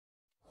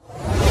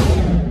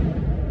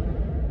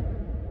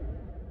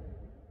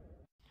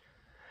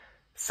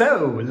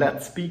So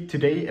let's speak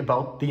today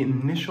about the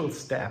initial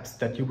steps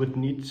that you would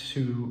need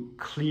to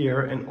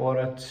clear in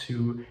order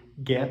to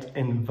get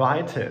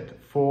invited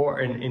for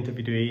an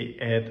interview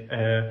at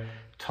a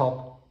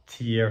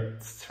top-tier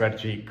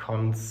strategy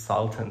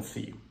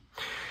consultancy.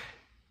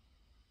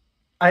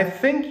 I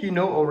think you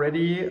know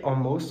already, or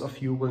most of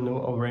you will know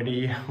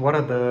already, what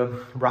are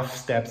the rough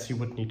steps you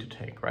would need to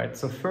take, right?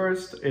 So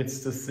first,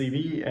 it's the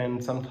CV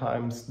and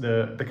sometimes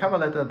the cover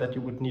letter that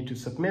you would need to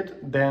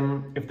submit.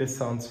 Then, if this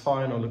sounds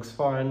fine or looks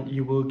fine,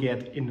 you will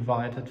get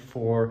invited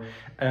for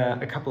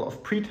a couple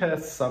of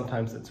pre-tests.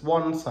 Sometimes it's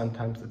one,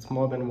 sometimes it's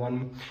more than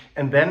one.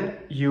 And then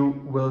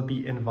you will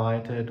be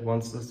invited,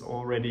 once this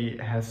already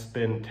has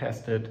been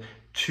tested,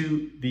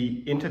 to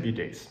the interview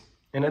days.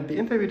 And at the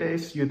interview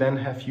days, you then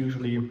have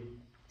usually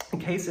a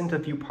case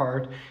interview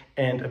part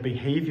and a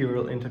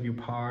behavioral interview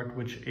part,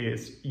 which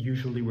is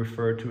usually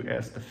referred to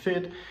as the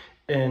FIT,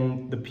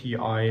 and the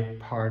PI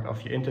part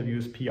of your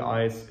interviews.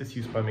 PI is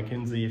used by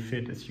McKinsey,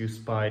 FIT is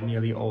used by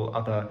nearly all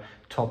other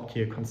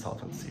top-tier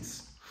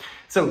consultancies.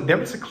 So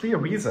there is a clear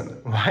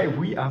reason why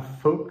we are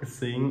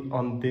focusing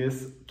on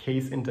this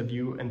case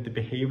interview and the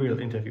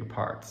behavioral interview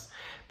parts.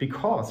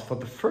 Because for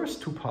the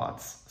first two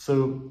parts,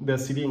 so the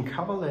CV and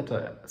cover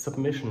letter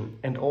submission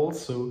and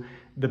also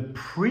the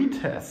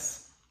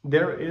pre-tests,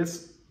 there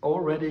is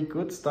already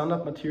good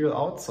standard material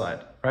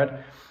outside, right?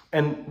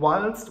 And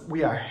whilst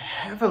we are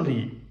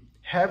heavily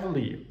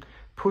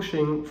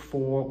pushing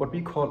for what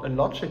we call a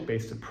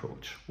logic-based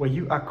approach, where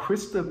you are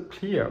crystal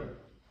clear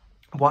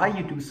why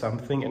you do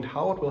something and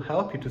how it will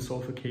help you to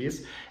solve a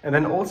case, and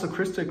then also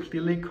crystal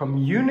clearly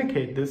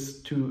communicate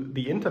this to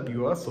the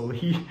interviewer, so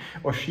he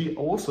or she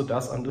also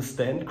does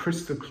understand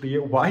crystal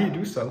clear why you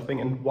do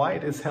something and why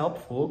it is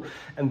helpful,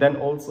 and then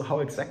also how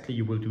exactly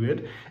you will do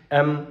it.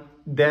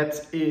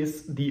 That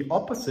is the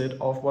opposite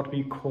of what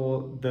we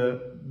call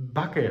the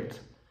bucket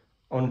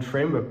on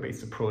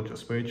framework-based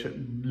approaches, where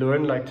you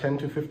learn like 10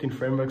 to 15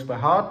 frameworks by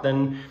heart,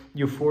 then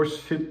you force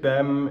fit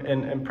them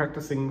and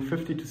practicing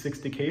 50 to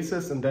 60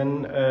 cases, and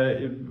then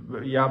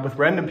with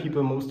random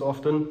people most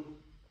often,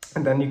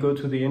 and then you go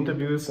to the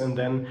interviews and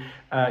then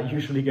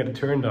usually get a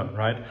turn down,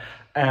 right?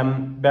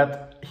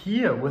 But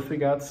here, with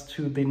regards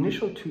to the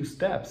initial two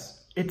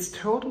steps, it's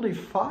totally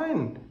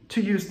fine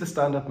to use the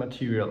standard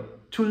material,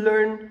 to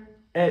learn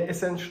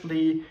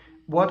essentially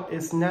what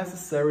is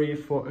necessary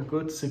for a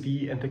good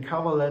CV and a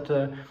cover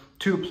letter,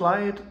 to apply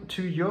it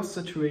to your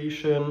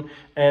situation.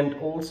 And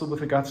also with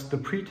regards to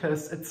the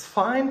pre-test, it's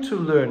fine to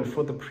learn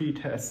for the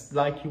pre-test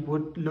like you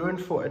would learn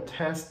for a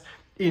test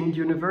in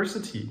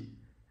university.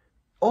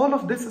 All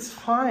of this is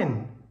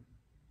fine.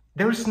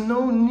 There is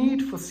no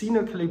need for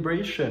senior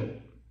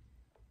calibration.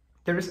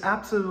 There is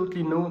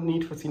absolutely no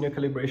need for senior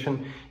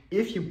calibration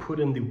if you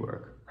put in the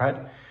work, right?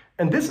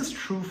 And this is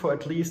true for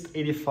at least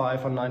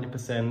 85 or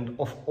 90%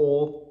 of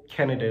all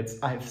candidates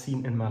I have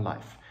seen in my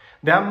life.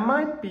 There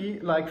might be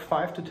like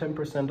 5 to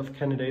 10% of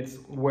candidates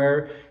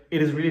where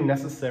it is really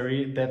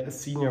necessary that a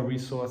senior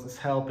resource is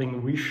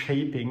helping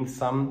reshaping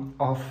some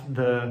of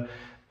the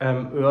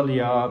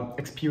earlier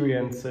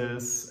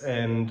experiences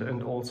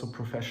and also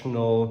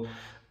professional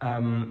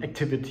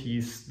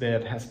activities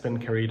that has been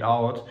carried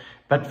out.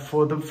 But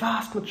for the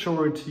vast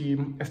majority,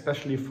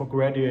 especially for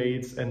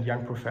graduates and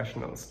young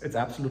professionals, it's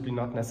absolutely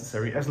not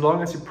necessary, as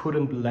long as you put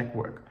in the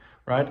legwork,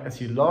 right?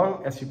 As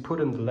long as you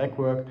put in the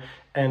legwork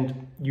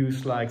and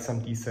use like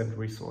some decent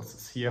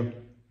resources here,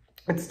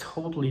 it's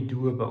totally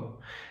doable.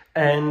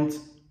 And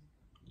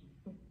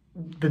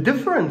the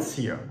difference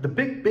here, the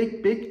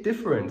big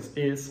difference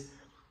is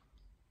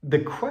the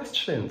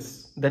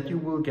questions that you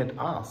will get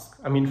asked.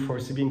 I mean, for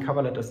CV and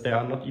cover letters, they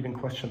are not even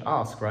question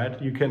asked,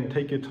 right? You can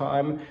take your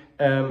time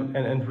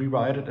and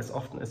rewrite it as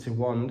often as you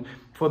want.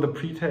 For the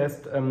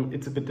pre-test,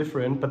 it's a bit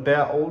different, but there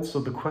are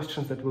also the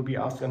questions that will be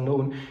asked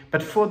unknown.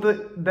 But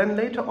then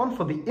later on,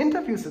 for the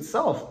interviews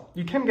itself,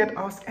 you can get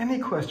asked any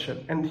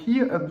question. And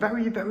here a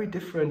very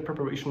different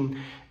preparation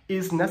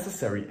is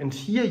necessary. And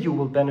here you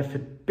will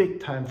benefit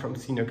big time from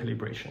senior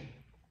calibration.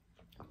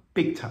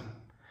 Big time.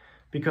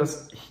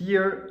 Because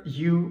here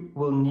you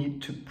will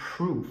need to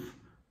prove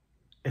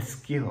a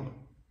skill,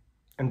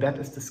 and that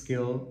is the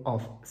skill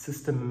of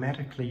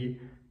systematically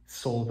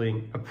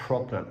solving a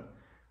problem.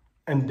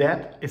 And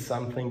that is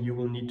something you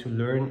will need to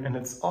learn, and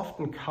it's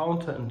often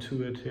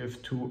counterintuitive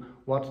to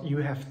what you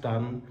have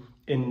done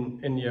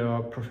in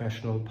your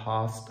professional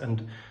past,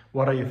 and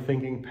what are your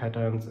thinking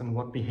patterns and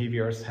what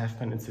behaviors have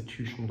been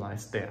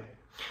institutionalized there.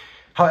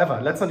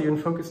 However, let's not even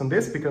focus on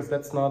this, because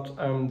that's not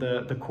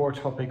the core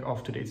topic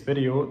of today's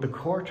video. The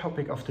core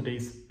topic of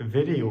today's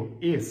video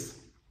is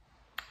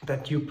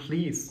that you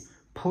please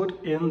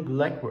put in the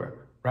legwork,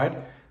 right?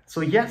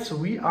 So yes,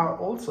 we are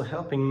also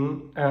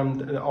helping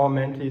our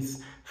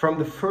mentees from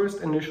the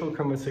first initial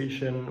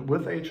conversation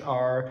with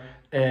HR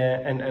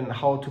and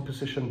how to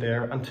position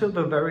there until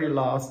the very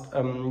last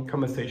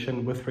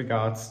conversation with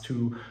regards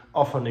to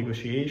offer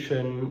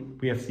negotiation.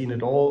 We have seen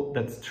it all,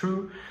 that's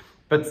true.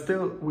 But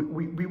still,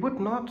 we would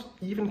not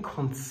even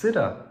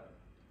consider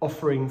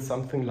offering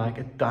something like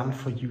a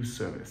done-for-you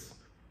service.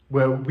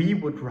 where we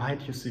would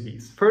write your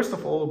CVs. First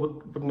of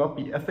all, would not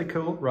be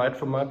ethical, right,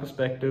 from my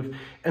perspective.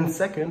 And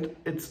second,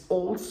 it's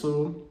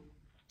also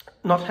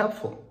not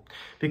helpful.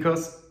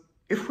 Because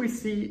if we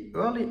see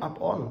early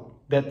up on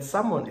that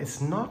someone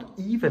is not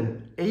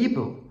even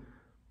able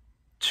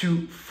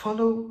to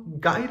follow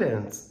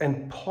guidance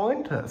and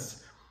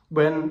pointers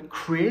when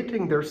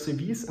creating their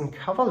CVs and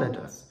cover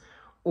letters,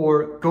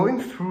 or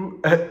going through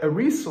a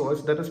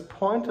resource that is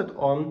pointed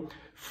on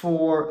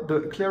for the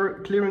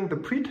clearing the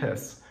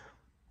pretests,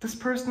 this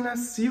person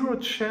has zero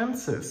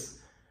chances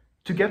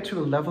to get to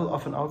a level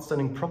of an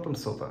outstanding problem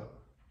solver.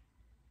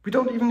 We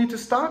don't even need to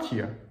start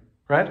here,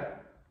 right?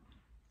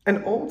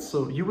 And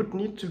also, you would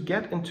need to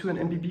get into an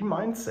MBB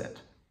mindset.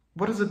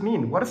 What does it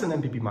mean? What is an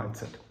MBB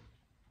mindset?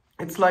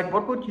 It's like,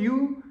 what would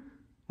you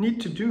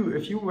need to do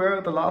if you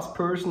were the last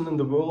person in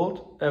the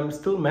world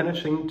still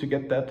managing to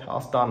get that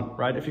task done,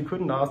 right? If you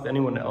couldn't ask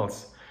anyone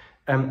else.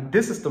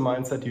 This is the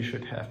mindset you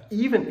should have,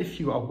 even if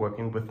you are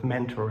working with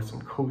mentors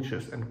and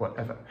coaches and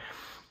whatever.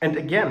 And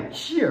again,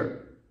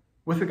 here,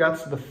 with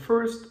regards to the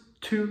first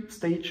two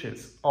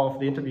stages of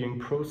the interviewing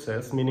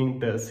process, meaning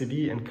the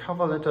CV and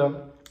cover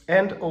letter,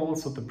 and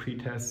also the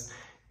pretest,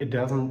 it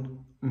doesn't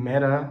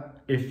matter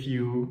if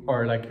you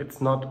are like,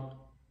 it's not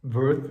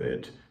worth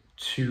it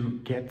to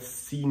get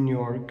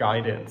senior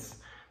guidance.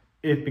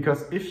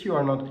 Because if you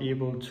are not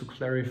able to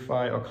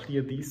clarify or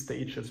clear these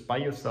stages by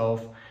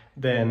yourself,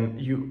 then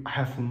you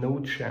have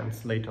no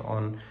chance later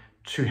on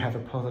to have a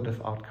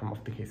positive outcome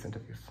of the case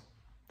interviews.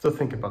 So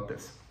think about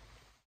this.